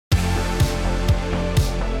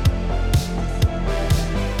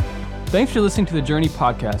Thanks for listening to the Journey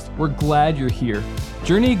podcast. We're glad you're here.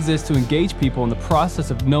 Journey exists to engage people in the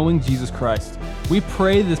process of knowing Jesus Christ. We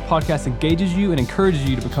pray that this podcast engages you and encourages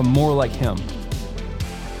you to become more like Him.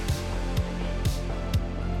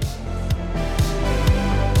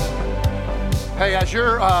 Hey, as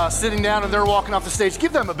you're sitting down and they're walking off the stage,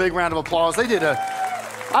 give them a big round of applause.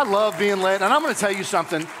 I love being led, and I'm going to tell you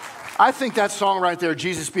something. I think that song right there,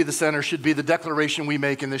 Jesus Be the Center, should be the declaration we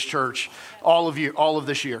make in this church all of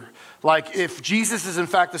this year. Like, if Jesus is in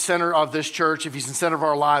fact the center of this church, if He's the center of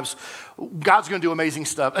our lives, God's going to do amazing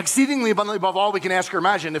stuff. Exceedingly abundantly above all we can ask or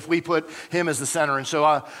imagine if we put Him as the center. And so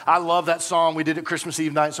I love that song. We did it Christmas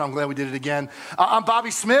Eve night, so I'm glad we did it again. I'm Bobby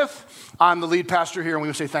Smith. I'm the lead pastor here, and we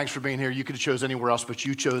want to say thanks for being here. You could have chose anywhere else, but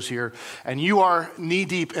you chose here. And you are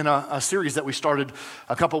knee-deep in a series that we started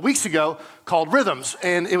a couple of weeks ago called Rhythms.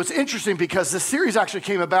 And it was interesting because this series actually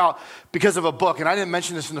came about because of a book. And I didn't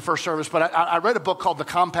mention this in the first service, but I read a book called The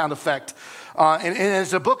Compound Effect. And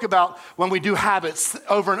it's a book about when we do habits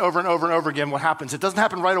over and over and over and over again, what happens. It doesn't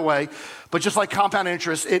happen right away, but just like compound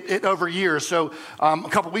interest, it over years. So a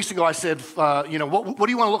couple of weeks ago, I said, what do you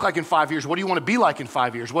want to look like in 5 years? What do you want to be like in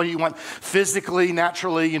 5 years? What do you want physically,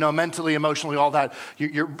 naturally, mentally, emotionally, all that?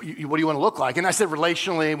 What do you want to look like? And I said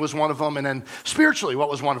relationally was one of them, and then spiritually, what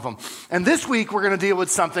was one of them? And this week, we're going to deal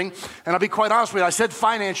with something, and I'll be quite honest with you, I said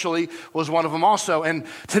financially was one of them also. And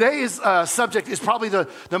today's subject is probably the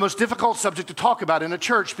most difficult subject to talk about in a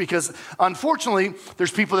church, because unfortunately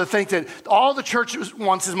there's people that think that all the church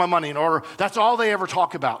wants is my money, or that's all they ever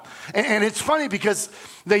talk about. And it's funny because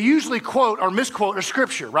they usually quote or misquote a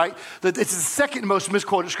scripture, right? It's the second most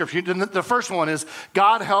misquoted scripture. The first one is,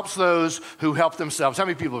 God helps those who help themselves. How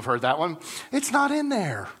many people have heard that one? It's not in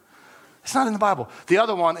there. It's not in the Bible. The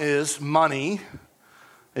other one is, money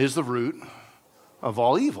is the root of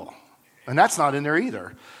all evil. And that's not in there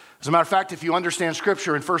either. As a matter of fact, if you understand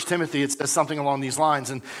Scripture in 1 Timothy, it says something along these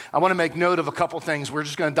lines. And I want to make note of a couple things. We're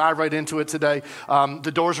just going to dive right into it today.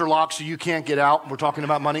 The doors are locked, so you can't get out. We're talking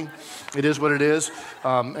about money. It is what it is.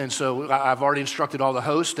 And so I've already instructed all the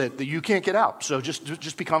hosts that you can't get out. So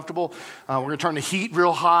just be comfortable. We're going to turn the heat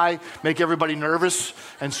real high, make everybody nervous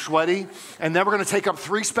and sweaty. And then we're going to take up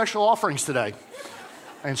 3 special offerings today.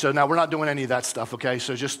 And so now we're not doing any of that stuff, okay?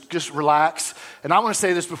 So just relax. And I want to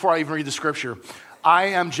say this before I even read the Scripture. I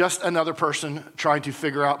am just another person trying to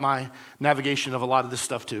figure out my navigation of a lot of this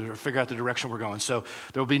stuff too, or figure out the direction we're going. So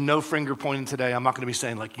there will be no finger pointing today. I'm not going to be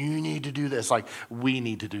saying like, you need to do this. Like, we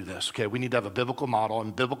need to do this, okay? We need to have a biblical model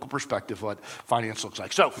and biblical perspective of what finance looks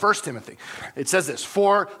like. So 1 Timothy, it says this,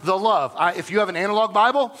 for the love. If you have an analog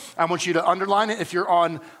Bible, I want you to underline it. If you're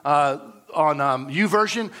on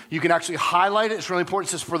YouVersion, you can actually highlight it. It's really important.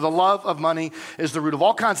 It says, for the love of money is the root of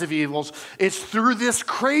all kinds of evils. It's through this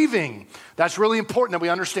craving. That's really important that we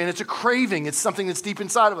understand it's a craving. It's something that's deep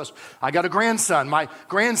inside of us. I got a grandson. My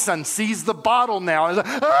grandson sees the bottle now. And he's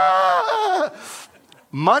like, ah!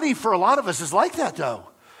 Money for a lot of us is like that though.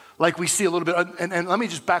 Like we see a little bit, and let me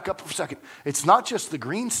just back up for a second. It's not just the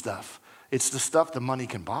green stuff. It's the stuff the money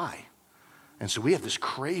can buy. And so we have this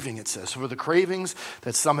craving, it says, for the cravings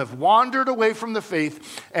that some have wandered away from the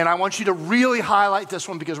faith. And I want you to really highlight this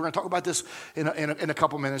one because we're going to talk about this in a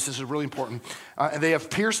couple minutes. This is really important. And they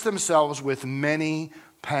have pierced themselves with many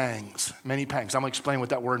pangs. Many pangs. I'm going to explain what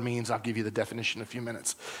that word means. I'll give you the definition in a few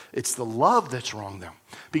minutes. It's the love that's wrong though.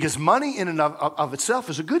 Because money in and of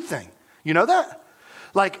itself is a good thing. You know that?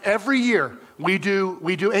 Like every year we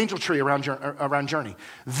do Angel Tree around Journey.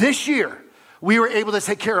 This year, we were able to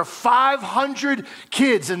take care of 500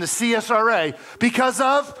 kids in the CSRA because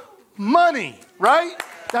of money, right?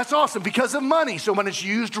 That's awesome, because of money. So when it's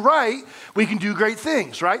used right, we can do great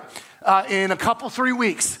things, right? In a couple, 3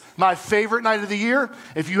 weeks, my favorite night of the year,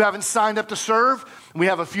 if you haven't signed up to serve, we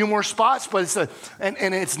have a few more spots, but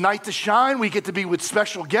it's night to shine. We get to be with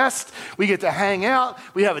special guests. We get to hang out.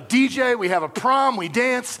 We have a DJ. We have a prom. We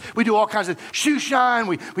dance. We do all kinds of shoe shine.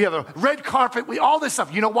 We have a red carpet. All this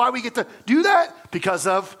stuff. You know why we get to do that? Because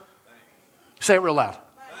of, say it real loud.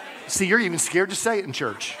 See, you're even scared to say it in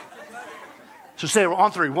church. So say it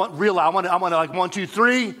on 3. Real loud. I want to like 1, 2,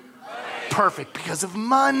 3. Perfect. Because of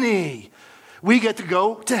money. We get to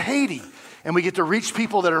go to Haiti. And we get to reach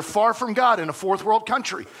people that are far from God in a 4th world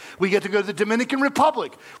country. We get to go to the Dominican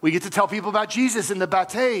Republic. We get to tell people about Jesus in the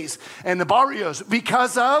bates and the barrios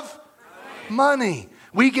because of money.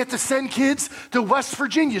 We get to send kids to West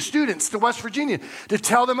Virginia, students to West Virginia, to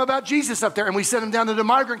tell them about Jesus up there. And we send them down to the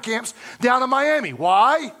migrant camps down in Miami.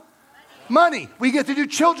 Why? Money. We get to do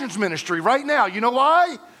children's ministry right now. You know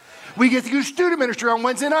why? We get to do student ministry on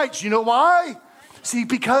Wednesday nights. You know why? See,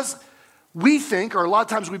 because we think, or a lot of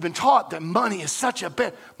times we've been taught that money is such a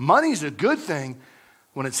bad, money's a good thing,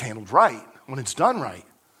 when it's handled right, when it's done right.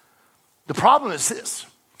 The problem is this: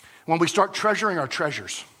 when we start treasuring our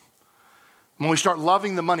treasures, when we start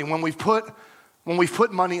loving the money, when we've put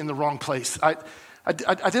money in the wrong place. I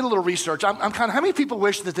did a little research. I'm kind of, how many people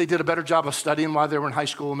wish that they did a better job of studying while they were in high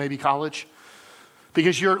school, maybe college?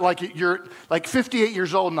 Because you're like 58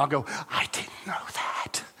 years old, and I'll go, I didn't know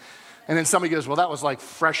that. And then somebody goes, well, that was like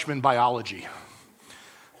freshman biology.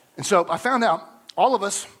 And so I found out all of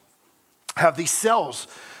us have these cells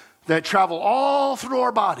that travel all through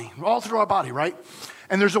our body, right?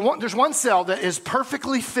 And there's one cell that is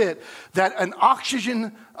perfectly fit that an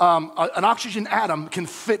oxygen atom can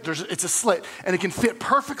fit. It's a slit, and it can fit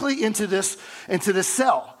perfectly into this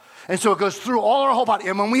cell. And so it goes through all our whole body.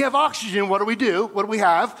 And when we have oxygen, what do we do? What do we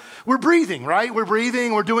have? We're breathing, right? We're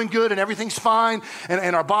breathing, we're doing good, and everything's fine,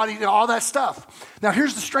 and our body, and all that stuff. Now,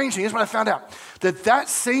 here's the strange thing. Here's what I found out. That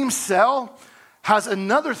same cell has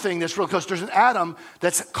another thing that's real close. There's an atom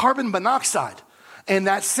that's carbon monoxide. And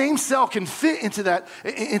that same cell can fit into that,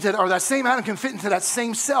 or that same atom can fit into that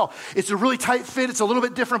same cell. It's a really tight fit. It's a little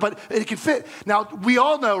bit different, but it can fit. Now, we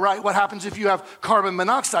all know, right, what happens if you have carbon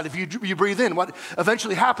monoxide. If you breathe in, what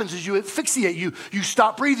eventually happens is you asphyxiate. You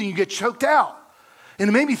stop breathing. You get choked out. And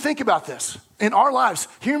it made me think about this. In our lives,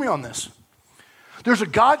 hear me on this. There's a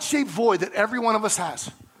God-shaped void that every one of us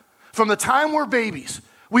has. From the time we're babies,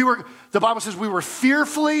 the Bible says we were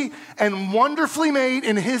fearfully and wonderfully made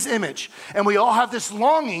in his image. And we all have this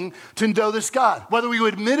longing to know this God. Whether we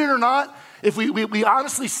admit it or not, if we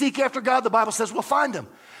honestly seek after God, the Bible says we'll find him.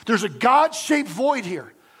 There's a God-shaped void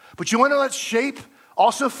here. But you want to know that shape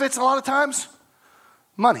also fits a lot of times?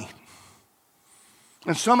 Money.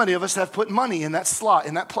 And so many of us have put money in that slot,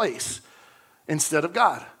 in that place, instead of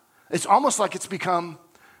God. It's almost like it's become,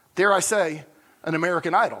 dare I say, an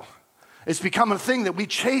American Idol. It's become a thing that we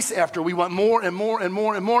chase after. We want more and more and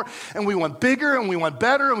more and more. And we want bigger and we want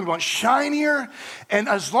better and we want shinier. And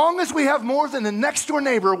as long as we have more than the next door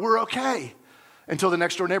neighbor, we're okay. Until the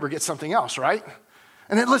next door neighbor gets something else, right?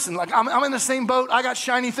 And then listen, like I'm in the same boat. I got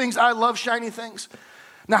shiny things. I love shiny things.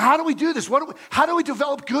 Now, how do we do this? How do we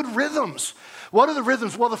develop good rhythms? What are the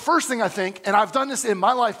rhythms? Well, the first thing I think, and I've done this in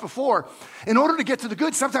my life before, in order to get to the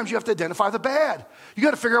good, sometimes you have to identify the bad. You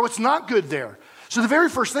got to figure out what's not good there. So the very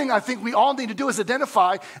first thing I think we all need to do is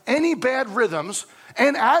identify any bad rhythms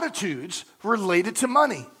and attitudes related to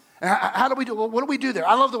money. And how do we do? Well, what do we do there?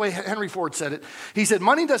 I love the way Henry Ford said it. He said,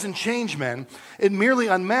 money doesn't change men, it merely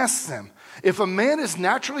unmasks them. If a man is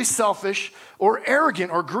naturally selfish or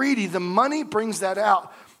arrogant or greedy, the money brings that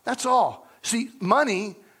out. That's all. See,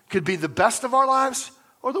 money could be the best of our lives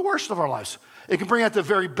or the worst of our lives. It can bring out the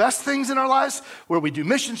very best things in our lives where we do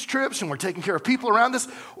missions trips and we're taking care of people around us,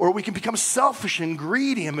 or we can become selfish and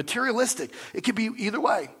greedy and materialistic. It could be either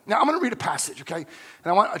way. Now, I'm going to read a passage, okay? And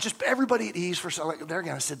I want just everybody at ease for a second. Like, there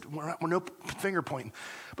again, I said, we're no finger pointing.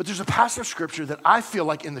 But there's a passage of scripture that I feel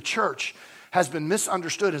like in the church has been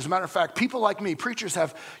misunderstood. As a matter of fact, people like me, preachers,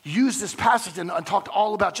 have used this passage and talked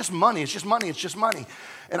all about just money. It's just money. It's just money.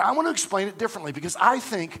 And I want to explain it differently because I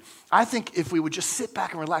think if we would just sit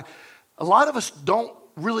back and relax, a lot of us don't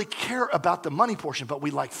really care about the money portion, but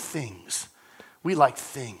we like things. We like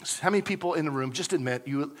things. How many people in the room, just admit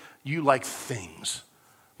you like things?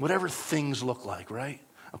 Whatever things look like, right?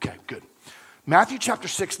 Okay, good. Matthew chapter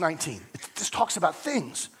 6:19. This talks about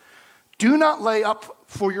things. Do not lay up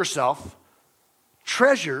for yourself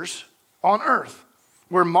treasures on earth,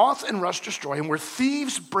 where moth and rust destroy and where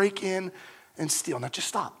thieves break in and steal. Now just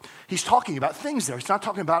stop. He's talking about things there. He's not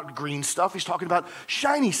talking about green stuff. He's talking about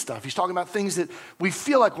shiny stuff. He's talking about things that we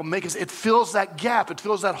feel like will make us, it fills that gap. It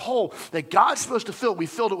fills that hole that God's supposed to fill. We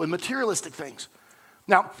filled it with materialistic things.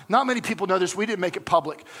 Now, not many people know this. We didn't make it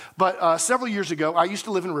public. But several years ago, I used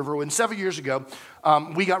to live in Riverwood, and several years ago,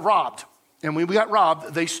 we got robbed. And when we got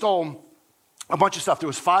robbed, they stole a bunch of stuff. There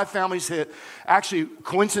was 5 families hit. Actually,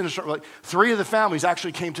 coincidence, like 3 of the families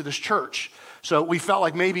actually came to this church. So we felt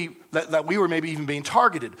like maybe that we were maybe even being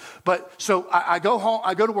targeted. But so I go home,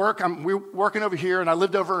 I go to work. We're working over here, and I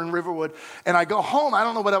lived over in Riverwood. And I go home. I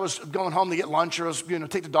don't know what I was going home to get lunch, or I was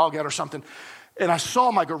take the dog out or something. And I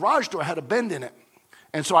saw my garage door had a bend in it.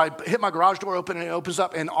 And so I hit my garage door open, and it opens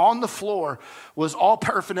up. And on the floor was all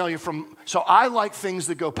paraphernalia from. So I like things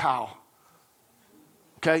that go pow.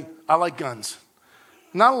 Okay, I like guns.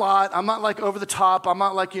 Not a lot. I'm not like over the top. I'm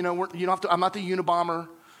not like I'm not the Unabomber.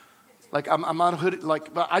 Like I'm not hooded.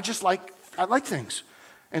 But I like things.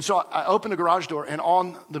 And so I opened the garage door, and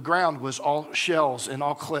on the ground was all shells and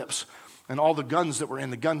all clips and all the guns that were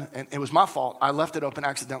in the gun. And it was my fault. I left it open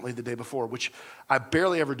accidentally the day before, which I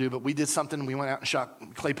barely ever do. But we did something. We went out and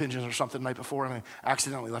shot clay pigeons or something the night before, and I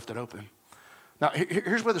accidentally left it open. Now,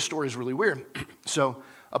 here's where the story is really weird. So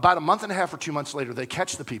about a month and a half or 2 months later, they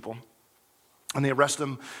catch the people, and they arrest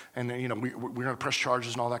them, and we're going to press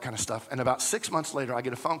charges and all that kind of stuff. And about 6 months later, I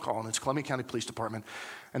get a phone call, and it's Columbia County Police Department,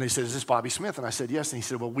 and they said, "Is this Bobby Smith?" And I said, "Yes." And he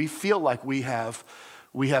said, "Well, we feel like we have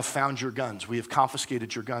found your guns. We have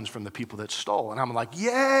confiscated your guns from the people that stole." And I'm like,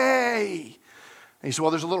 "Yay!" And he said,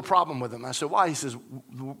 "Well, there's a little problem with them." And I said, "Why?" He says,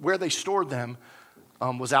 "Where they stored them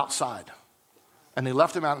was outside, and they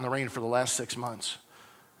left them out in the rain for the last 6 months,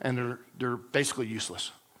 and they're basically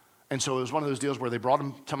useless." And so it was one of those deals where they brought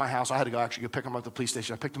them to my house. I had to actually go pick them up at the police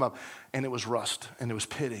station. I picked them up, and it was rust, and it was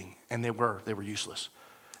pitting, and they were useless.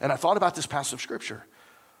 And I thought about this passage of scripture,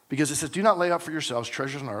 because it says, "Do not lay up for yourselves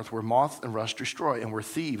treasures on earth where moth and rust destroy and where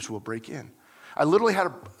thieves will break in." I literally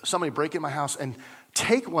had somebody break in my house and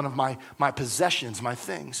take one of my possessions, my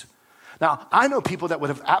things. Now, I know people that would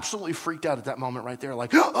have absolutely freaked out at that moment right there,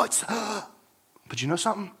 like, but you know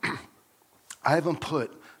something? I haven't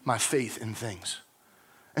put my faith in things.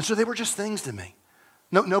 And so they were just things to me.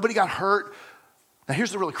 Nobody got hurt. Now,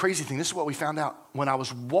 here's the really crazy thing. This is what we found out. When I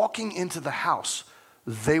was walking into the house,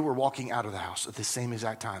 they were walking out of the house at the same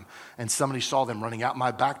exact time. And somebody saw them running out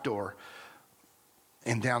my back door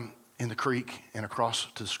and down in the creek and across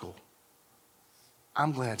to the school.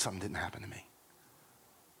 I'm glad something didn't happen to me.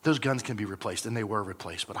 Those guns can be replaced, and they were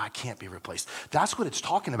replaced, but I can't be replaced. That's what it's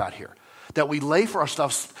talking about here. That we lay for our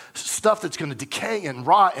stuff that's going to decay and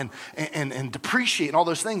rot and depreciate and all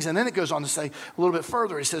those things. And then it goes on to say a little bit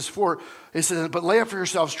further. It says, "But lay up for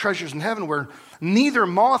yourselves treasures in heaven where neither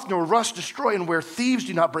moth nor rust destroy and where thieves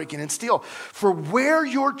do not break in and steal. For where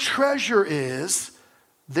your treasure is,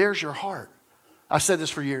 there's your heart." I've said this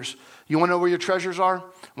for years. You want to know where your treasures are?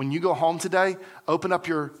 When you go home today, open up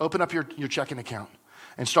your checking account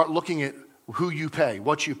and start looking at who you pay,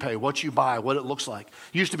 what you buy, what it looks like.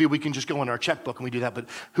 Used to be we can just go in our checkbook and we do that, but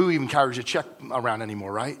who even carries a check around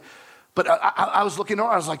anymore, right? But I was looking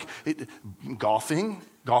around, I was like, golfing,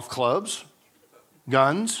 golf clubs,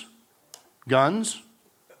 guns,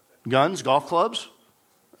 golf clubs.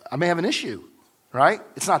 I may have an issue, right?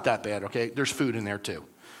 It's not that bad, okay? There's food in there too.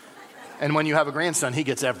 And when you have a grandson, he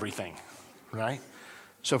gets everything, right?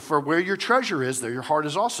 So for where your treasure is, there your heart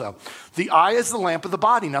is also. The eye is the lamp of the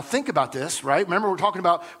body. Now think about this, right? Remember we're talking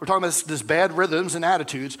about this bad rhythms and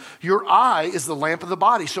attitudes. Your eye is the lamp of the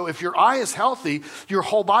body. So if your eye is healthy, your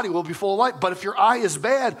whole body will be full of light. But if your eye is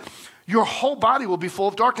bad, your whole body will be full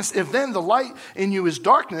of darkness. If then the light in you is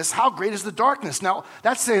darkness, how great is the darkness? Now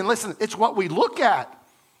that's saying, listen, it's what we look at.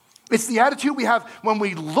 It's the attitude we have when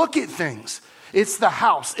we look at things. It's the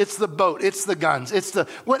house, it's the boat, it's the guns, it's the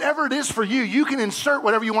whatever it is for you. You can insert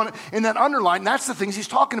whatever you want in that underline. That's the things he's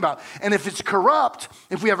talking about. And if it's corrupt,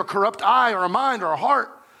 if we have a corrupt eye or a mind or a heart,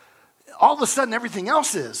 all of a sudden everything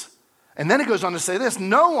else is. And then it goes on to say this: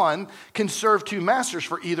 no one can serve two masters,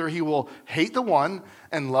 for either he will hate the one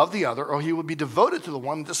and love the other, or he will be devoted to the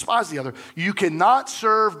one and despise the other. You cannot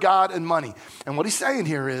serve God and money. And what he's saying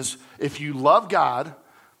here is, if you love God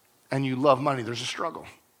and you love money, there's a struggle.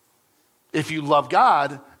 If you love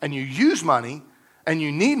God and you use money and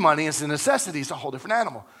you need money as a necessity, it's a whole different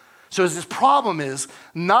animal. So this problem is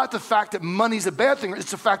not the fact that money's a bad thing,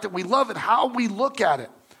 it's the fact that we love it, how we look at it.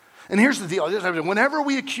 And here's the deal. Whenever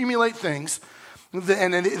we accumulate things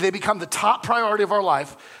and they become the top priority of our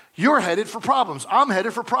life, you're headed for problems. I'm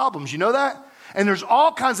headed for problems. You know that? And there's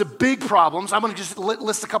all kinds of big problems. I'm going to just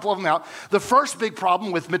list a couple of them out. The first big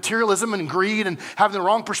problem with materialism and greed and having the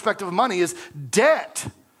wrong perspective of money is debt.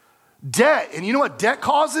 Debt. And you know what debt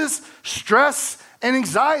causes? Stress and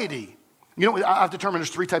anxiety. You know, I've determined there's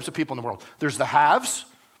three types of people in the world. There's the haves,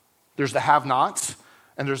 there's the have-nots,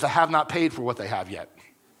 and there's the have-not paid for what they have yet.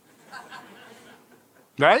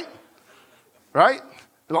 Right? Right?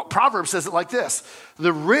 Well, Proverbs says it like this: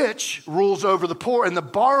 the rich rules over the poor, and the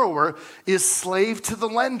borrower is slave to the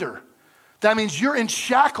lender. That means you're in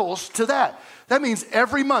shackles to that. That means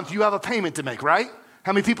every month you have a payment to make, right?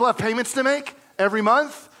 How many people have payments to make every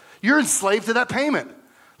month? You're enslaved to that payment.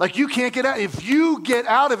 Like you can't get out. If you get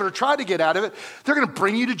out of it or try to get out of it, they're going to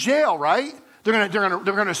bring you to jail, right? They're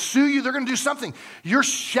going to sue you. They're going to do something. You're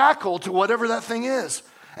shackled to whatever that thing is.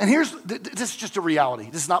 And this is just a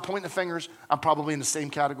reality. This is not pointing the fingers. I'm probably in the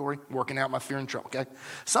same category, working out my fear and trouble, okay?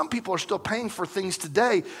 Some people are still paying for things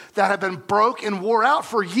today that have been broke and wore out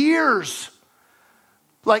for years.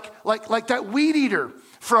 Like that weed eater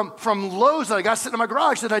from Lowe's that I got sitting in my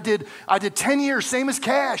garage that I did 10 years, same as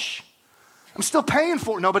cash. I'm still paying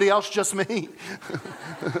for it. Nobody else, just me.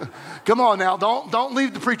 Come on now, don't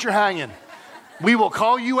leave the preacher hanging. We will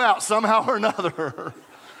call you out somehow or another.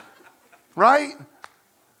 Right?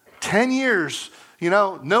 10 years.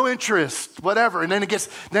 no interest, whatever. And then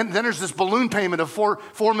then there's this balloon payment of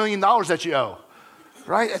 $4 million that you owe,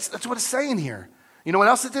 right? That's what it's saying here. You know what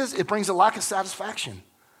else it is? It brings a lack of satisfaction.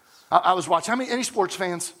 I was watching, any sports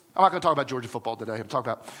fans? I'm not going to talk about Georgia football today. I'm going to talk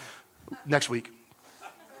about next week.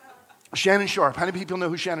 Shannon Sharp. How many people know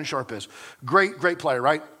who Shannon Sharp is? Great player,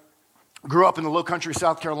 right? Grew up in the low country,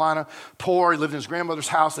 South Carolina, poor. He lived in his grandmother's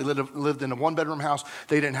house. They lived in a one-bedroom house.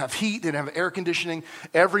 They didn't have heat. They didn't have air conditioning.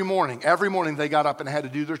 Every morning they got up and had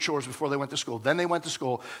to do their chores before they went to school. Then they went to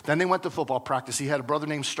school. Then they went to football practice. He had a brother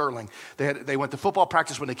named Sterling. They went to football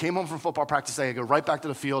practice. When they came home from football practice, they had to go right back to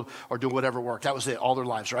the field or do whatever work. That was it, all their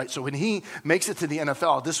lives, right? So when he makes it to the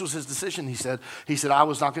NFL, this was his decision. He said, I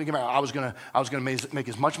was not going to get married. I was going to make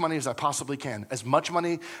as much money as I possibly can. As much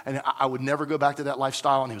money, and I would never go back to that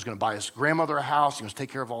lifestyle. And he was going to buy his grandmother a house. He was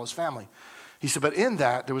take care of all his family. He said, but in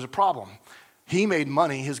that, there was a problem. He made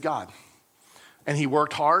money his God. And he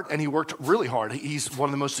worked hard, and he worked really hard. He's one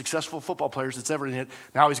of the most successful football players that's ever in it.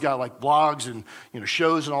 Now he's got like blogs and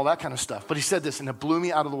shows and all that kind of stuff. But he said this, and it blew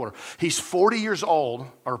me out of the water. He's 40 years old,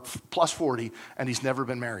 or plus 40, and he's never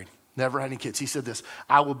been married. Never had any kids. He said this,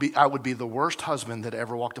 I would be the worst husband that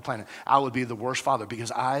ever walked the planet. I would be the worst father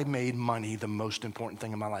because I made money the most important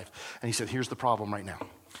thing in my life. And he said, here's the problem right now.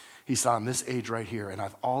 He said, I'm this age right here, and I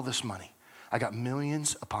have all this money. I got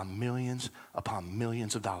millions upon millions upon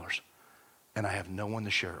millions of dollars, and I have no one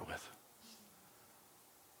to share it with.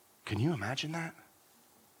 Can you imagine that?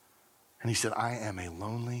 And he said, I am a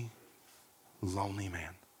lonely, lonely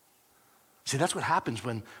man. See, that's what happens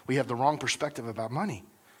when we have the wrong perspective about money.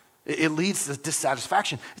 It leads to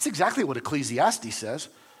dissatisfaction. It's exactly what Ecclesiastes says.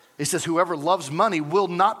 It says, whoever loves money will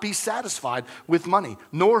not be satisfied with money,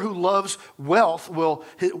 nor who loves wealth will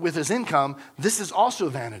with his income. This is also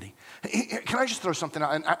vanity. Can I just throw something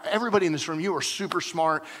out? And everybody in this room, you are super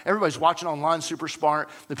smart. Everybody's watching online, super smart.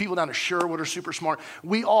 The people down at Sherwood are super smart.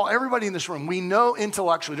 Everybody in this room, we know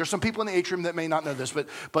intellectually. There's some people in the atrium that may not know this, but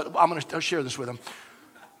I'm going to share this with them.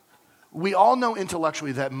 We all know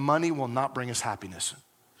intellectually that money will not bring us happiness.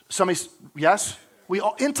 Somebody, yes? We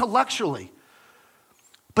all, intellectually.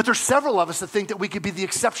 But there's several of us that think that we could be the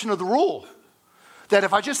exception of the rule. That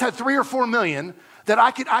if I just had 3 or 4 million, that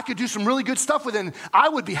I could do some really good stuff with it, and I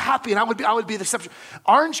would be happy, and I would be the exception.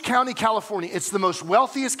 Orange County, California, it's the most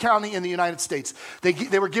wealthiest county in the United States.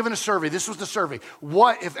 They were given a survey. This was the survey.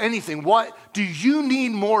 What, if anything, what do you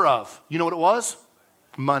need more of? You know what it was?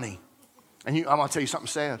 Money. And I'm going to tell you something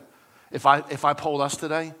sad. If I polled us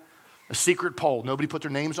today, a secret poll, nobody put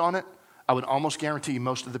their names on it, I would almost guarantee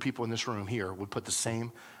most of the people in this room here would put the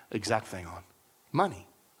same exact thing on. Money.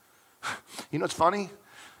 You know what's funny?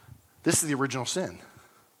 This is the original sin.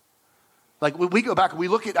 Like we go back, we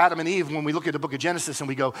look at Adam and Eve when we look at the book of Genesis and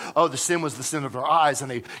we go, oh, the sin was the sin of their eyes and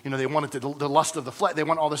they wanted the lust of the flesh. They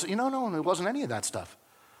want all this. No, it wasn't any of that stuff.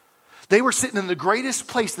 They were sitting in the greatest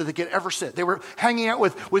place that they could ever sit. They were hanging out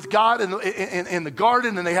with God in the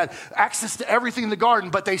garden, and they had access to everything in the garden,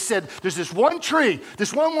 but they said, there's this one tree,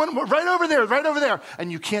 this one right over there,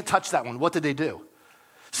 and you can't touch that one. What did they do?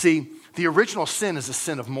 See, the original sin is a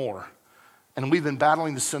sin of more, and we've been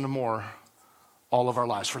battling the sin of more all of our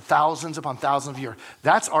lives for thousands upon thousands of years.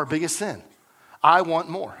 That's our biggest sin. I want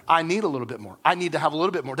more. I need a little bit more. I need to have a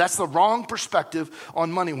little bit more. That's the wrong perspective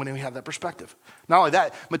on money when we have that perspective. Not only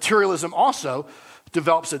that, materialism also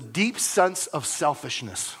develops a deep sense of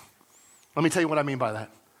selfishness. Let me tell you what I mean by that.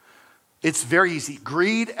 It's very easy.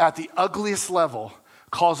 Greed at the ugliest level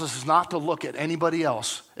causes us not to look at anybody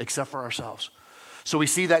else except for ourselves. So we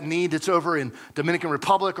see that need that's over in Dominican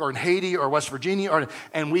Republic or in Haiti or West Virginia,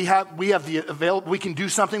 and we can do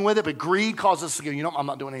something with it, but greed causes us to go, I'm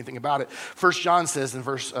not doing anything about it. 1 John says in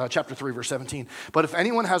chapter 3, verse 17, but if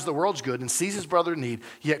anyone has the world's good and sees his brother in need,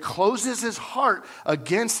 yet closes his heart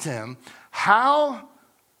against him, how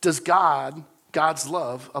does God's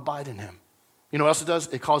love abide in him? You know what else it does?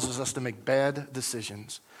 It causes us to make bad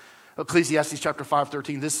decisions. Ecclesiastes chapter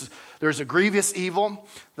 5:13, there's a grievous evil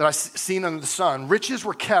that I've seen under the sun. Riches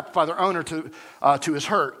were kept by their owner to his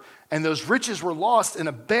hurt, and those riches were lost in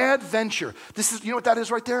a bad venture. You know what that is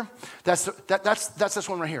right there? That's this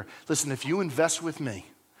one right here. Listen, if you invest with me,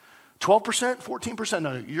 12%, 14%,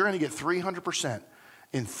 no, you're going to get 300%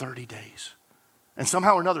 in 30 days. And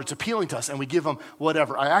somehow or another, it's appealing to us, and we give them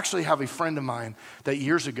whatever. I actually have a friend of mine that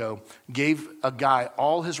years ago gave a guy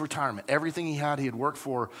all his retirement, everything he had. He had worked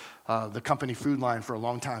for the company Food Line for a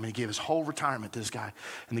long time, and he gave his whole retirement to this guy.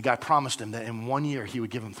 And the guy promised him that in 1 year, he would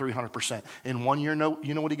give him 300%. In 1 year,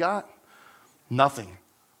 you know what he got? Nothing.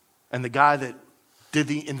 And the guy that did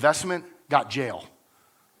the investment got jail.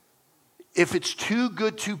 If it's too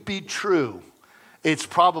good to be true, it's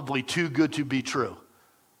probably too good to be true.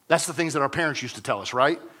 That's the things that our parents used to tell us,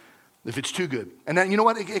 right? If it's too good. And then you know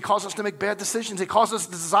what? It causes us to make bad decisions. It causes us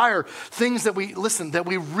to desire things that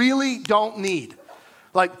we really don't need.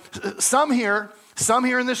 Like some here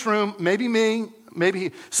in this room, maybe me,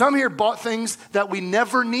 maybe some here bought things that we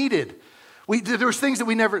never needed. There was things that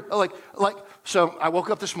we never, so I woke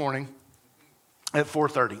up this morning at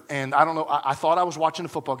 4:30, and I don't know, I thought I was watching a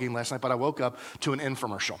football game last night, but I woke up to an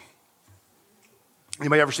infomercial.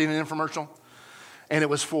 Anybody ever seen an infomercial? And it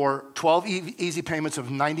was for 12 easy payments of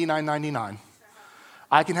 $99.99.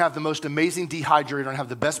 I can have the most amazing dehydrator and have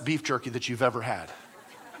the best beef jerky that you've ever had.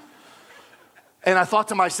 And I thought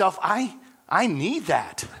to myself, I need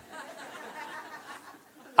that.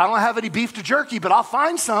 I don't have any beef to jerky, but I'll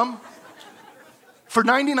find some for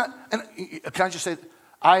 $99. And can I just say,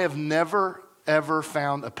 I have never, ever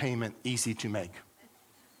found a payment easy to make.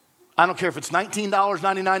 I don't care if it's $19,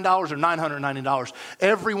 $99, or $990.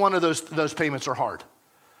 Every one of those payments are hard.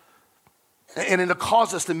 And it'll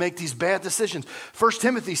cause us to make these bad decisions. 1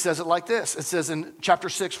 Timothy says it like this. It says in chapter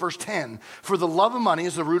 6, verse 10, for the love of money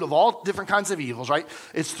is the root of all different kinds of evils, right?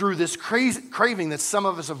 It's through this craving that some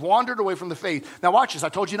of us have wandered away from the faith. Now watch this. I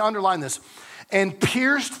told you to underline this. And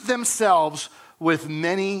pierced themselves with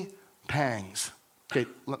many pangs. Okay,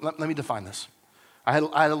 let me define this. I had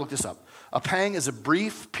to look this up. A pang is a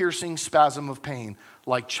brief, piercing spasm of pain,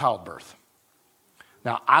 like childbirth.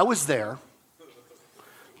 Now, I was there.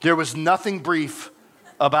 There was nothing brief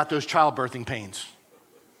about those childbirthing pains.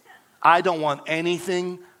 I don't want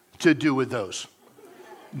anything to do with those.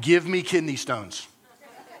 Give me kidney stones.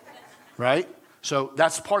 Right? So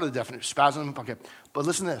that's part of the definition. Spasm, okay. But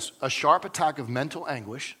listen to this. A sharp attack of mental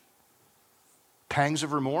anguish, pangs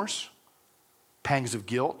of remorse, pangs of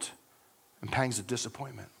guilt, and pangs of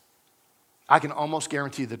disappointment. I can almost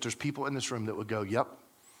guarantee that there's people in this room that would go, yep,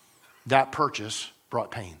 that purchase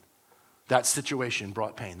brought pain. That situation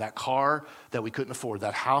brought pain. That car that we couldn't afford,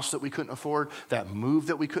 that house that we couldn't afford, that move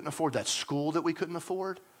that we couldn't afford, that school that we couldn't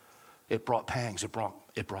afford, it brought pangs, it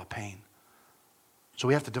brought pain. So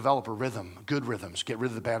we have to develop a rhythm, good rhythms, get rid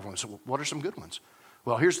of the bad ones. So what are some good ones?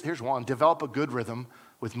 Well, here's one. Develop a good rhythm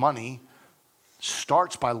with money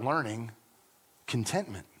starts by learning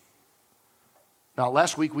contentment. Now,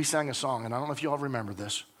 last week we sang a song, and I don't know if you all remember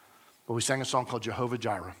this, but we sang a song called Jehovah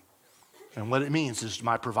Jireh. And what it means is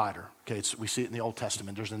my provider. Okay, we see it in the Old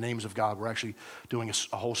Testament. There's the names of God. We're actually doing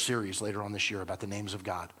a whole series later on this year about the names of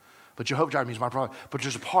God. But Jehovah Jireh means my provider. But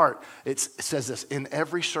there's a part, it says this, in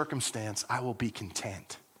every circumstance, I will be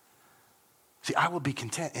content. See, I will be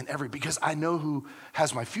content because I know who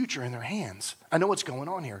has my future in their hands. I know what's going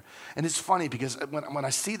on here. And it's funny because when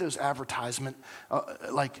I see those advertisements,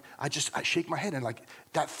 I shake my head and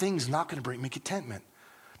that thing's not going to bring me contentment.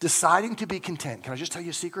 Deciding to be content, can I just tell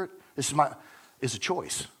you a secret? This is a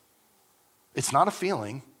choice. It's not a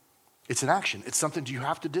feeling, it's an action. It's something you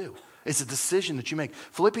have to do. It's a decision that you make.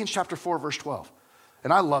 Philippians chapter 4, verse 12.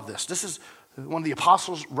 And I love this. This is one of the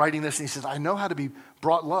apostles writing this, and he says, I know how to be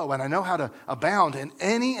brought low, and I know how to abound in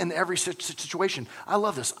any and every situation. I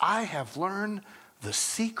love this. I have learned the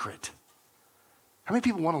secret. How many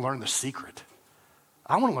people want to learn the secret?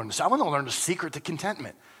 I want to learn this. I want to learn the secret to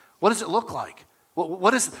contentment. What does it look like?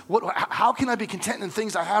 How can I be content in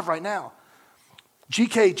things I have right now?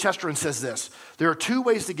 G.K. Chesterton says this. There are two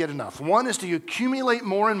ways to get enough. One is to accumulate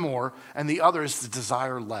more and more, and the other is to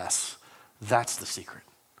desire less. That's the secret.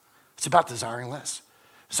 It's about desiring less.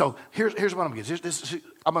 So here's what I'm going to do.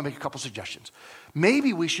 I'm going to make a couple suggestions.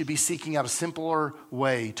 Maybe we should be seeking out a simpler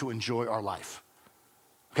way to enjoy our life.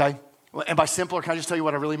 Okay? And by simpler, can I just tell you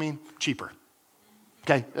what I really mean? Cheaper.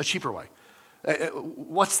 Okay? A cheaper way.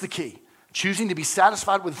 What's the key? Choosing to be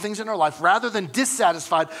satisfied with the things in our life rather than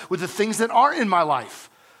dissatisfied with the things that aren't in my life.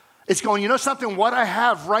 It's going, you know something? What I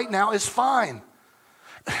have right now is fine.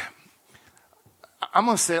 I'm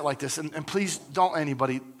going to say it like this, and please don't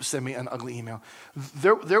anybody send me an ugly email.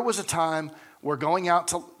 There was a time where going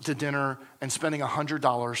out to dinner and spending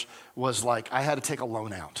 $100 was like I had to take a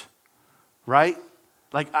loan out, right?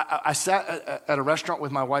 Like I sat at a restaurant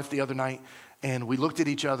with my wife the other night, and we looked at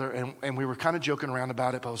each other, and we were kind of joking around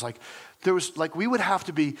about it, but I was like, we would have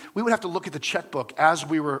to look at the checkbook as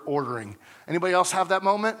we were ordering. Anybody else have that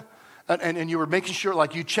moment? And you were making sure,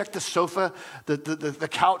 like you checked the sofa, the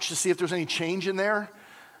couch to see if there's any change in there.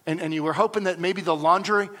 And you were hoping that maybe the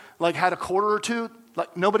laundry had a quarter or two,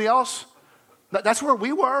 like nobody else. That's where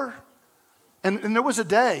we were. And there was a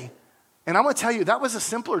day, and I'm going to tell you, that was a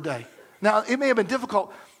simpler day. Now, it may have been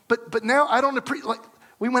difficult, but now I don't appreciate,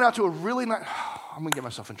 we went out to a really nice, I'm going to get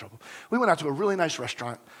myself in trouble. We went out to a really nice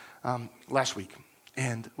restaurant last week,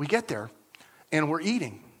 and we get there, and we're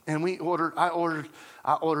eating, and I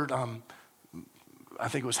ordered I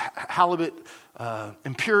think it was halibut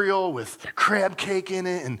imperial with crab cake in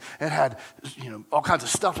it, and it had all kinds of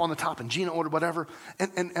stuff on the top, and Gina ordered whatever.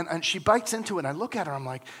 And she bites into it, and I look at her, I'm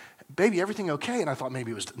like, baby, everything okay? And I thought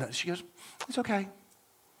maybe it was, she goes, it's okay.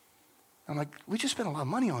 I'm like, we just spent a lot of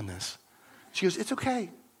money on this. She goes, it's okay.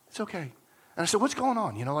 It's okay. And I said, what's going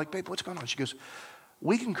on? Like, babe, what's going on? She goes,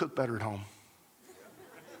 we can cook better at home.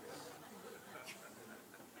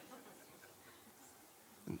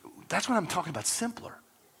 That's what I'm talking about, simpler.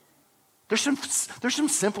 There's some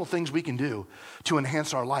simple things we can do to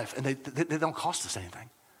enhance our life, and they don't cost us anything.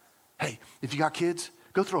 Hey, if you got kids,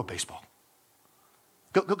 go throw a baseball.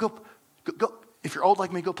 Go. If you're old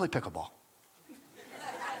like me, go play pickleball.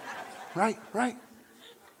 Right.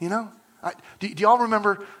 Do y'all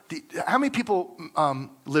remember, how many people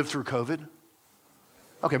lived through COVID?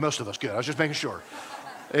 Okay, most of us, good. I was just making sure.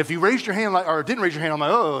 If you raised your hand or didn't raise your hand, I'm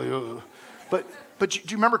like, oh. But do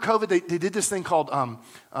you remember COVID? They did this thing called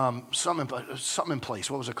something in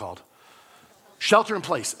place. What was it called? Shelter in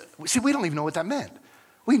place. See, we don't even know what that meant.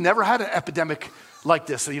 We never had an epidemic like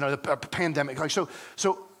this, a pandemic. So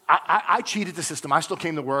I cheated the system. I still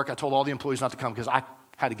came to work. I told all the employees not to come because I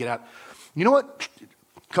had to get out. You know what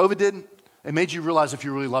COVID did? It made you realize if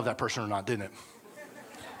you really love that person or not, didn't it?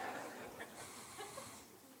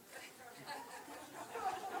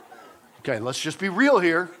 Okay, let's just be real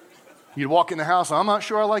here. You'd walk in the house, I'm not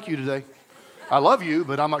sure I like you today. I love you,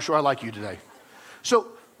 but I'm not sure I like you today. So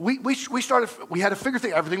we had to figure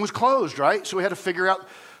things. Everything was closed, right? So we had to figure out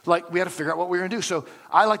what we were going to do. So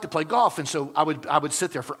I like to play golf, and so I would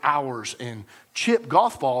sit there for hours and chip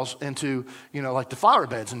golf balls into, the flower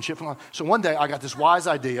beds and chip them on. So one day I got this wise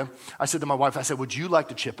idea. I said to my wife, would you like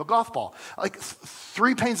to chip a golf ball? Like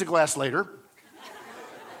 3 panes of glass later,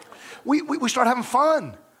 we started having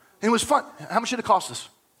fun. And it was fun. How much did it cost us?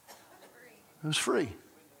 It was free.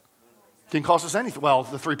 Didn't cost us anything. Well,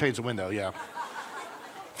 the 3 panes of window, yeah.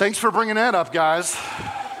 Thanks for bringing that up, guys.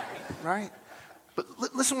 Right? But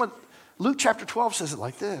listen what Luke chapter 12 says it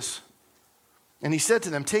like this. And he said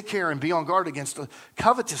to them, take care and be on guard against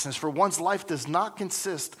covetousness, for one's life does not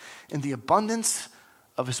consist in the abundance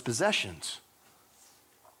of his possessions,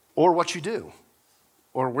 or what you do,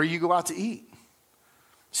 or where you go out to eat.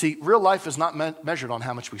 See, real life is not measured on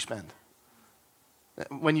how much we spend.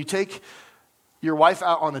 When you take your wife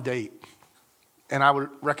out on a date, and I would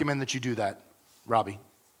recommend that you do that, Robbie.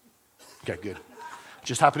 Okay, good.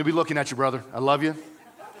 Just happen to be looking at you, brother. I love you.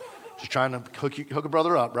 Just trying to hook a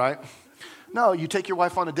brother up, right? No, you take your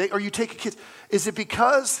wife on a date, or you take a kid. Is it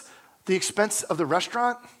because the expense of the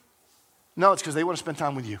restaurant? No, it's because they want to spend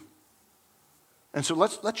time with you. And so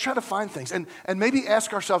let's try to find things, and maybe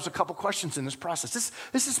ask ourselves a couple questions in this process.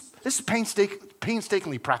 This is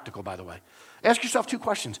painstakingly practical, by the way. Ask yourself 2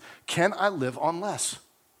 questions. Can I live on less?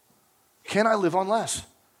 Can I live on less?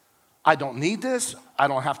 I don't need this. I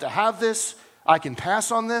don't have to have this. I can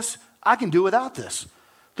pass on this. I can do without this.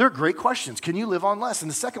 They're great questions. Can you live on less?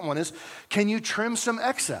 And the second one is, can you trim some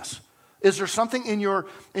excess? Is there something in your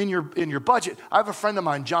budget? I have a friend of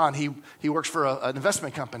mine, John. He works for an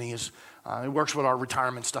investment company. He works with our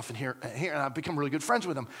retirement stuff in here, and I've become really good friends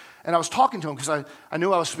with him. And I was talking to him because I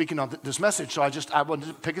knew I was speaking on this message, so I wanted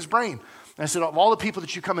to pick his brain. And I said, of all the people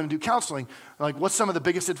that you come in and do counseling, what's some of the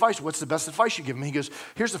biggest advice? What's the best advice you give them? He goes,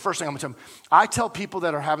 here's the first thing I'm going to tell them. I tell people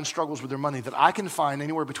that are having struggles with their money that I can find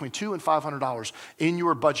anywhere between $200 and $500 in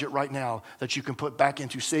your budget right now that you can put back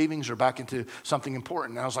into savings or back into something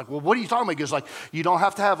important. And I was like, well, what are you talking about? He goes, you don't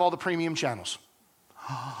have to have all the premium channels.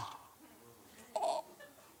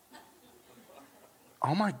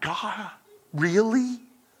 Oh my God, really?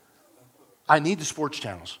 I need the sports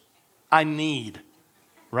channels.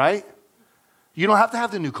 Right? You don't have to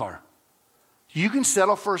have the new car. You can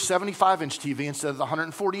settle for a 75-inch TV instead of the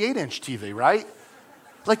 148-inch TV, right?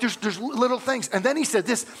 There's little things. And then he said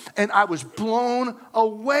this, and I was blown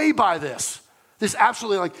away by this. This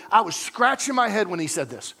absolutely, I was scratching my head when he said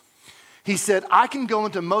this. He said, I can go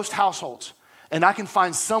into most households, and I can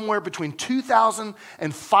find somewhere between $2,000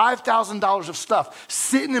 and $5,000 of stuff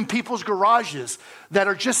sitting in people's garages that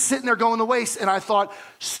are just sitting there going to waste. And I thought,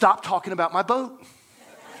 stop talking about my boat.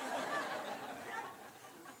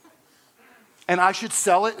 And I should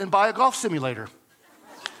sell it and buy a golf simulator.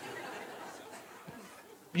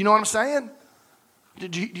 You know what I'm saying?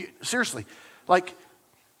 Seriously.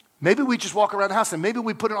 Maybe we just walk around the house and maybe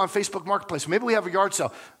we put it on Facebook Marketplace. Maybe we have a yard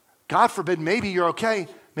sale. God forbid, maybe you're okay.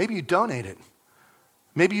 Maybe you donate it.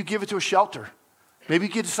 Maybe you give it to a shelter. Maybe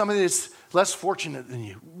you give it to somebody that's less fortunate than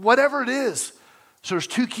you. Whatever it is. So there's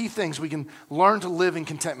 2 key things we can learn to live in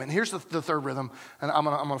contentment. Here's the third rhythm, and I'm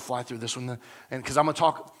gonna fly through this one, and because I'm gonna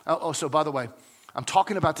talk. So by the way, I'm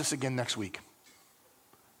talking about this again next week.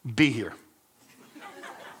 be here.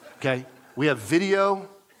 Okay? We have video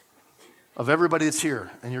of everybody that's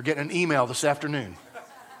here, and you're getting an email this afternoon.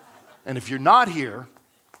 And if you're not here,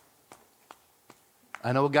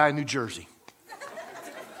 I know a guy in New Jersey.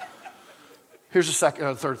 Here's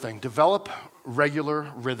the third thing. Develop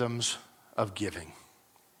regular rhythms of giving.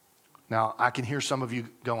 Now, I can hear some of you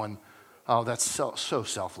going, oh, that's so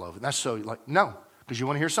self-loathing. That's so, like, no. Because you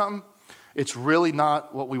want to hear something? It's really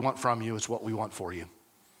not what we want from you. It's what we want for you.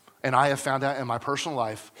 And I have found out in my personal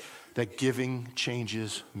life that giving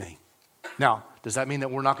changes me. Now, does that mean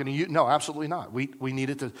that we're not going to use? No, absolutely not. We need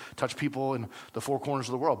it to touch people in the four corners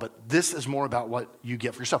of the world. But this is more about what you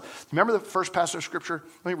get for yourself. Remember the first passage of Scripture?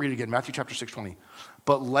 Let me read it again, Matthew chapter 6:20.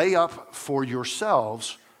 But lay up for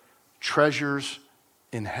yourselves treasures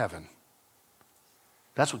in heaven.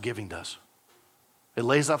 That's what giving does. It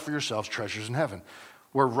lays up for yourselves treasures in heaven,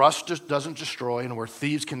 where rust just doesn't destroy and where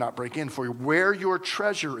thieves cannot break in. For where your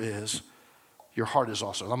treasure is, your heart is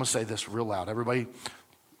also. I'm going to say this real loud. Everybody,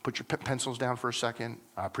 put your pencils down for a second.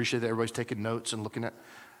 I appreciate that everybody's taking notes and looking at.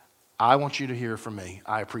 I want you to hear from me.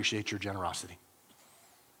 I appreciate your generosity.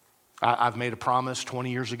 I've made a promise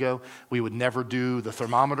 20 years ago. We would never do the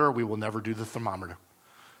thermometer. We will never do the thermometer.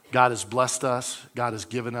 God has blessed us. God has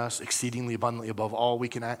given us exceedingly abundantly above all we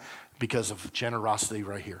can act because of generosity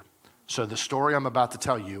right here. So the story I'm about to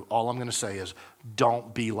tell you, all I'm going to say is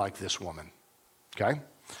don't be like this woman, okay?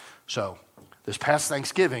 So this past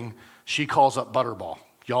Thanksgiving, she calls up Butterball.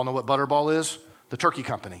 Y'all know what Butterball is? The turkey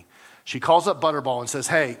company. She calls up Butterball and says,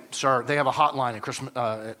 hey, sir, they have a hotline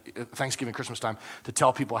at Thanksgiving, Christmas time to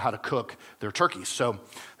tell people how to cook their turkeys. So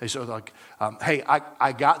they said, like, hey,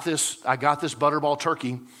 I got this Butterball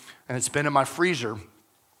turkey, and it's been in my freezer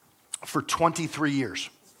for 23 years.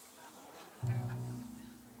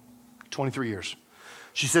 23 years.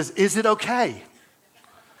 She says, is it okay?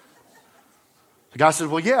 The guy said,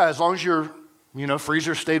 well, yeah, as long as your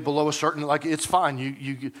freezer stayed below a certain, like, it's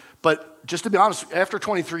fine. But just to be honest, after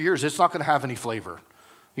 23 years, it's not going to have any flavor.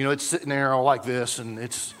 It's sitting there all like this, and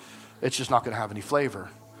it's just not going to have any flavor.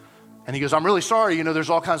 And he goes, I'm really sorry. There's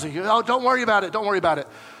all kinds of, oh, don't worry about it. Don't worry about it.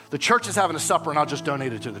 The church is having a supper, and I'll just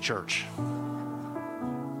donate it to the church.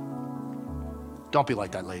 Don't be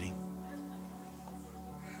like that lady.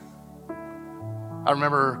 I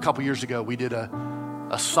remember a couple years ago, we did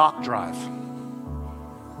a sock drive.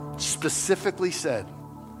 Specifically said,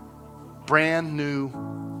 brand new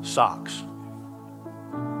socks.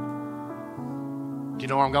 Do you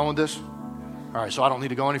know where I'm going with this? All right, so I don't need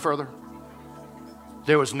to go any further.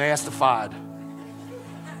 There was nastified.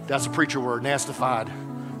 That's a preacher word, nastified.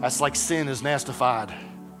 That's like sin is nastified.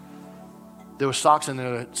 There was socks in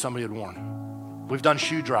there that somebody had worn. We've done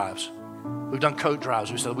shoe drives. We've done coat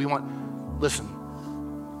drives. We said, listen,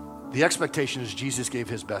 the expectation is Jesus gave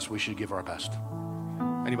his best. We should give our best.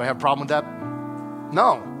 Anybody have a problem with that?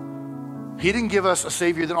 No. He didn't give us a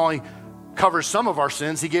Savior that only covers some of our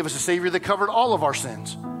sins. He gave us a Savior that covered all of our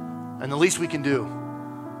sins. And the least we can do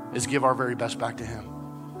is give our very best back to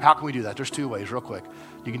him. How can we do that? There's two ways, real quick.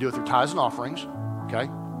 You can do it through tithes and offerings, okay?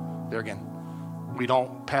 There again. We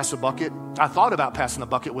don't pass a bucket. I thought about passing a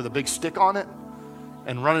bucket with a big stick on it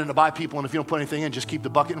and running it by people, and if you don't put anything in, just keep the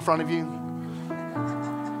bucket in front of you.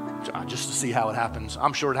 Just to see how it happens.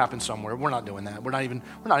 I'm sure it happens somewhere. We're not doing that. We're not even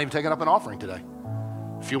taking up an offering today.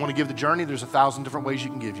 If you want to give the journey, there's 1,000 different ways you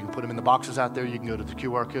can give. You can put them in the boxes out there. You can go to the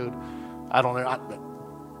QR code. I don't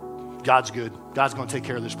know. God's good. God's going to take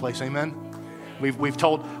care of this place. Amen. We've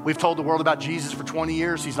told the world about Jesus for 20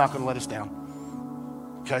 years. He's not going to let us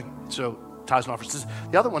down. Okay. So tithes and offerings.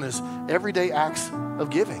 The other one is everyday acts of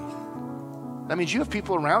giving. That means you have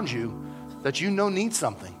people around you that need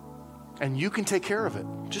something. And you can take care of it.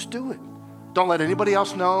 Just do it. Don't let anybody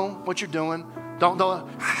else know what you're doing. Don't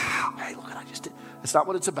hey, look what I just did. It's not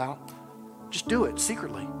what it's about. Just do it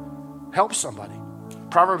secretly. Help somebody.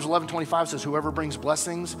 Proverbs 11:25 says, whoever brings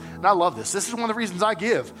blessings, and I love this. This is one of the reasons I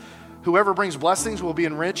give. Whoever brings blessings will be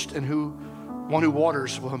enriched, and one who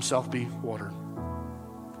waters will himself be watered.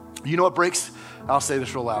 You know what breaks, I'll say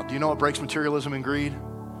this real loud. Do you know what breaks materialism and greed?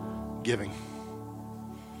 Giving.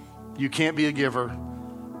 You can't be a giver.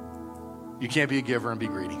 You can't be a giver and be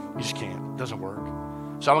greedy. You just can't. It doesn't work.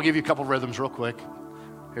 So I'm going to give you a couple rhythms real quick.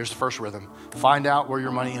 Here's the first rhythm. Find out where your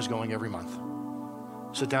money is going every month.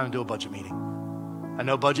 Sit down and do a budget meeting. I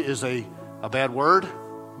know budget is a bad word,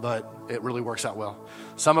 but it really works out well.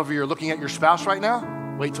 Some of you are looking at your spouse right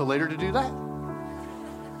now. Wait till later to do that.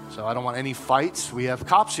 So I don't want any fights. We have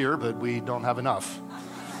cops here, but we don't have enough.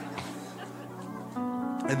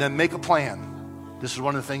 And then make a plan. This is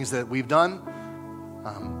one of the things that we've done.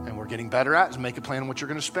 And we're getting better at is make a plan on what you're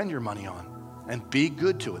going to spend your money on. and be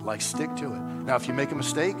good to it, like stick to it. Now, if you make a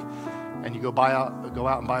mistake and you go out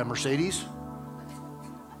and buy a Mercedes,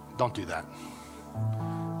 don't do that.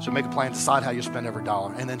 So make a plan, decide how you spend every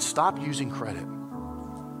dollar, and then stop using credit.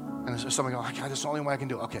 And there's somebody going, God, that's the only way I can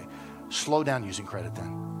do it. Okay, slow down using credit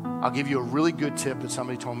then. I'll give you a really good tip that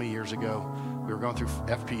somebody told me years ago. We were going through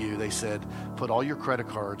FPU. They said, put all your credit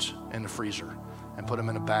cards in the freezer and put them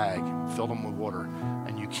in a bag, fill them with water,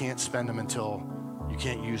 and you can't you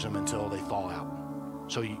can't use them until they thaw out.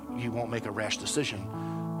 So you won't make a rash decision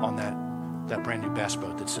on that brand new bass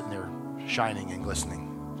boat that's sitting there shining and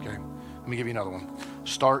glistening, okay? Let me give you another one.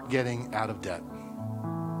 Start getting out of debt.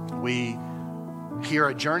 We here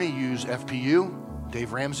at Journey use FPU,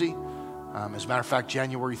 Dave Ramsey. As a matter of fact,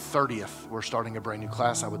 January 30th, we're starting a brand new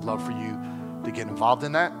class. I would love for you to get involved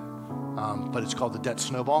in that. But it's called the Debt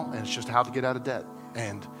Snowball, and it's just how to get out of debt.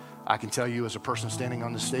 And I can tell you as a person standing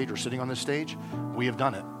on this stage or sitting on this stage, we have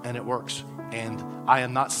done it, and it works. And I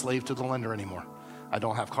am not slave to the lender anymore. I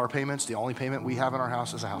don't have car payments. The only payment we have in our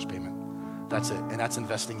house is a house payment. That's it, and that's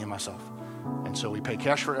investing in myself. And so we pay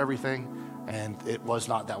cash for everything, and it was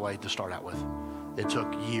not that way to start out with. It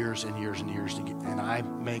took years and years and years to get, and I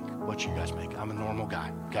make what you guys make. I'm a normal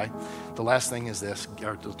guy, okay? The last thing is this,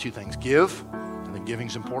 or the two things, give, and then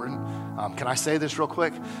giving's important. Can I say this real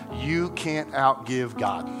quick? You can't outgive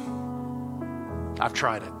God. I've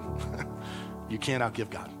tried it. You can't outgive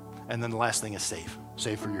God. And then the last thing is save.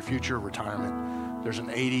 Save for your future, retirement. There's an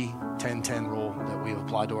 80-10-10 rule that we've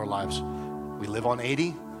applied to our lives. We live on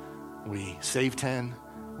 80, we save 10,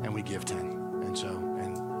 and we give 10.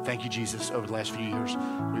 And thank you, Jesus. Over the last few years,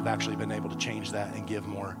 we've actually been able to change that and give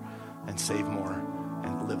more and save more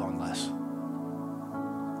and live on less.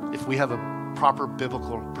 If we have a proper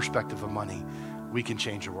biblical perspective of money, we can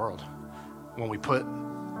change the world. When we put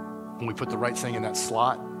the right thing in that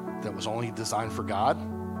slot that was only designed for God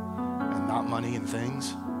and not money and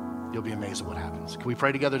things, you'll be amazed at what happens. Can we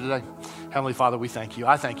pray together today? Heavenly Father, we thank you.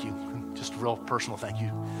 I thank you. Just a real personal thank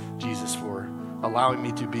you, Jesus, for allowing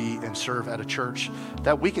me to be and serve at a church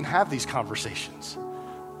that we can have these conversations,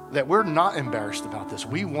 that we're not embarrassed about this.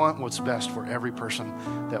 We want what's best for every person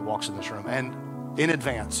that walks in this room. And in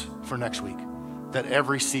advance for next week, that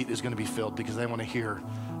every seat is going to be filled because they want to hear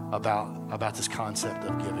about this concept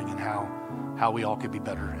of giving and how we all could be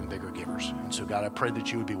better and bigger givers. And so, God, I pray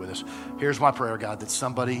that you would be with us. Here's my prayer, God, that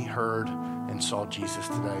somebody heard and saw Jesus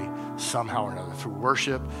today somehow or another, through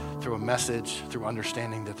worship, through a message, through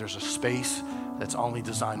understanding that there's a space that's only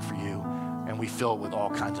designed for you, and we fill it with all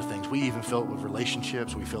kinds of things. We even fill it with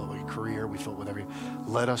relationships. We fill it with career. We fill it with everything.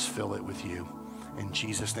 Let us fill it with you. In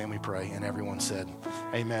Jesus' name we pray. And everyone said,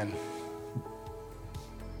 amen.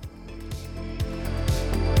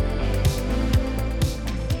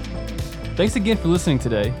 Thanks again for listening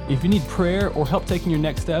today. If you need prayer or help taking your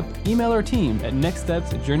next step, email our team at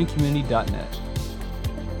nextsteps@journeycommunity.net.